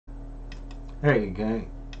Hey gang,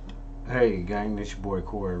 hey gang, this your boy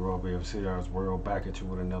Corey Roby of CR's World, back at you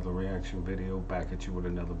with another reaction video, back at you with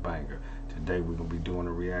another banger. Today we're gonna be doing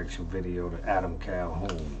a reaction video to Adam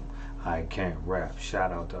Calhoun. I Can't Rap.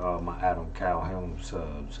 Shout out to all my Adam Calhoun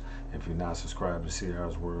subs. If you're not subscribed to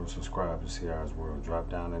CR's World, subscribe to CR's World. Drop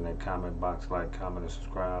down in that comment box, like, comment, and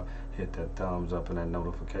subscribe. Hit that thumbs up and that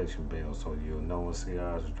notification bell so you'll know when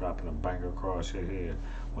CR's is dropping a banger across your head.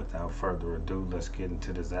 Without further ado, let's get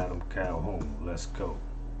into this Adam Calhoun. Let's go.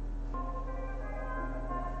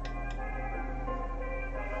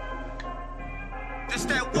 This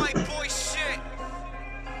that white boy shit.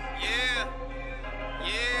 Yeah,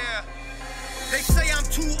 yeah. They say I'm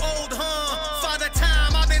too old, huh? Father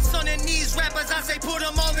time, I've been sunning these rappers. I say put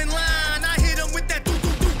them all in line. I hit them with that do.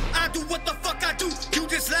 I do what the fuck I do. You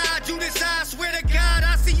just lied, you just lied. Swear to God,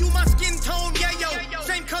 I see you, my skin tone, yeah, yo.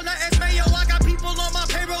 Same color as Mayo. I got people on my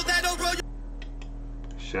payroll that'll roll you.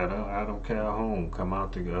 Shout out Adam Calhoun. Come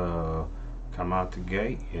out the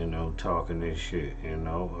gate, you know, talking this shit, you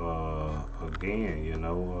know, again, you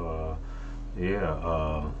know,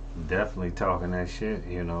 definitely talking that shit,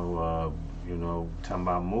 you know, talking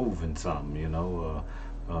about moving something, you know,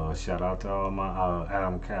 shout out to all my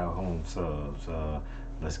Adam Calhoun subs.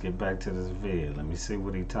 Let's get back to this vid. Let me see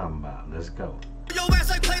what he talking about. Let's go. Yo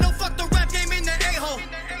ass like Play-Doh, fuck the rap game in the a-hole.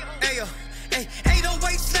 Ayo, hey,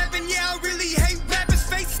 8087, yeah, I really hate rappers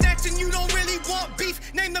face snatching. You don't really want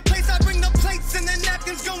beef. Name the place, I bring the plates and the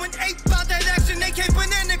napkins going ape about that action. They can't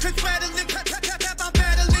banana cause rattling, I'm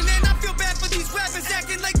battling. And I feel bad for these rappers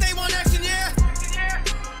acting like they want action, yeah.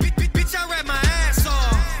 Bitch, I rap my ass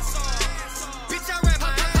off. Bitch, I rap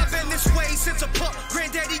my ass off. I've been this way since a pump.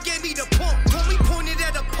 Granddaddy gave me the pump. Told me pointed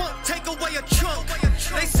at a pump, take away a chunk.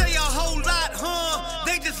 They say a whole lot, huh?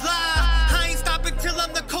 They just lie. I ain't stopping till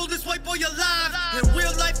I'm the coldest white boy alive. In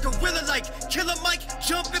real life, gorilla like Killer Mike.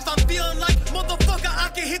 Jump if I'm feeling like motherfucker.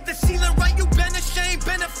 I can hit the ceiling right. You been ashamed,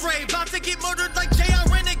 been afraid. About to get murdered like J.I.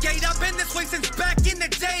 Renegade. I've been this way since back in the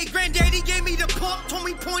day. Granddaddy gave me the pump, told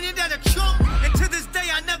me pointed at a chunk. And to this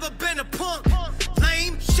day, I never been a punk.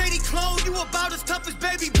 Lame, shady clone. You about as tough as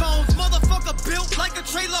baby bones. Motherfucker built like a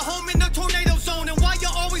trailer home in the tornado zone. And why you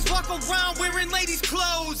always walk around wearing ladies'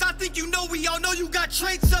 clothes? I think you know we all know you got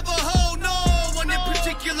traits of a hoe. No one in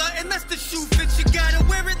particular, unless the shoe fits. You gotta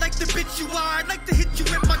wear it like the bitch you are. I'd like to hit you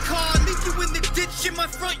in my car, leave you in the ditch in my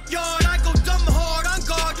front yard. I go dumb hard on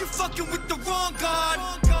guard. You fucking with the wrong guard.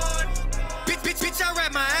 Bitch, I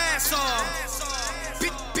rap my ass off.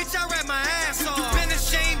 Bitch, I rap my ass off. You been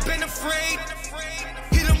ashamed, been afraid.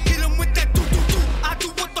 Hit him with that do. I do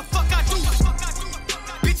what the fuck I do.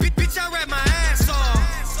 Bitch, I rap my ass off.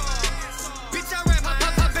 Bitch, I rap my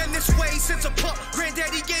ass off. I've been this way since a pump.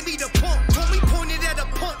 Granddaddy gave me the pump. Told me pointed at a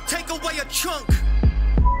pump, take away a chunk.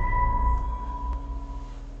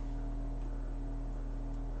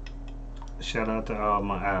 Shout out to all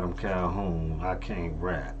my Adam Calhoun. I Can't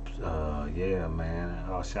Rap. Yeah, man.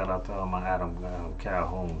 Shout out to all my Adam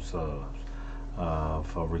Calhoun subs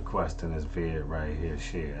for requesting this vid right here.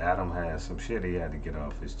 Shit, Adam had some shit he had to get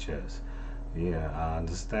off his chest. Yeah, I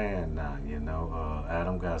understand now. You know,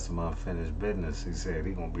 Adam got some unfinished business. He said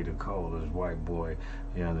he gonna be the coldest white boy.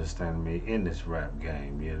 You understand me? In this rap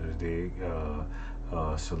game, you know, dig.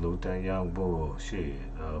 Salute that young bull. Shit,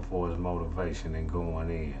 for his motivation and going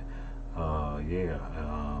in.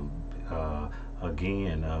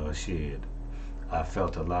 Again, shit, I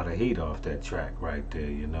felt a lot of heat off that track right there,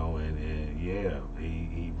 you know, and yeah,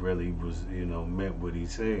 he really was, you know, meant what he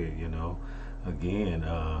said, you know. Again,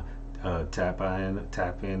 tap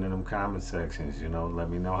in them comment sections, you know. Let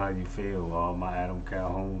me know how you feel, all my Adam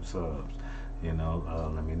Calhoun subs, you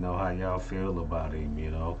know. Let me know how y'all feel about him, you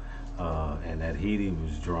know. And that heat he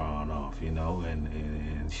was drawing off, you know,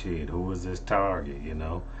 and shit, who was this target, you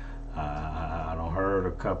know. I don't heard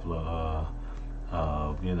a couple of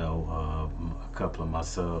a couple of my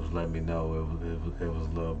subs let me know it was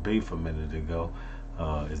a little beef a minute ago.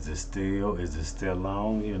 Is it still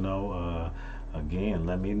on, you know? Again,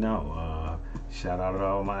 let me know. Shout out to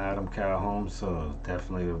all my Adam Calhoun subs.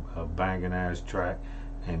 Definitely a banging ass track.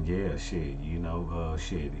 And yeah, shit, you know,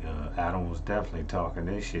 Adam was definitely talking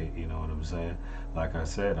this shit, you know what I'm saying? Like I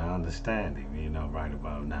said, I understand him, you know, right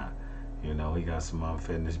about now. You know, he got some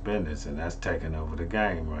unfinished business, and that's taking over the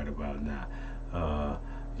game right about now.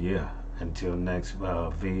 Yeah, until next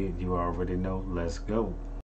vid, you already know, let's go.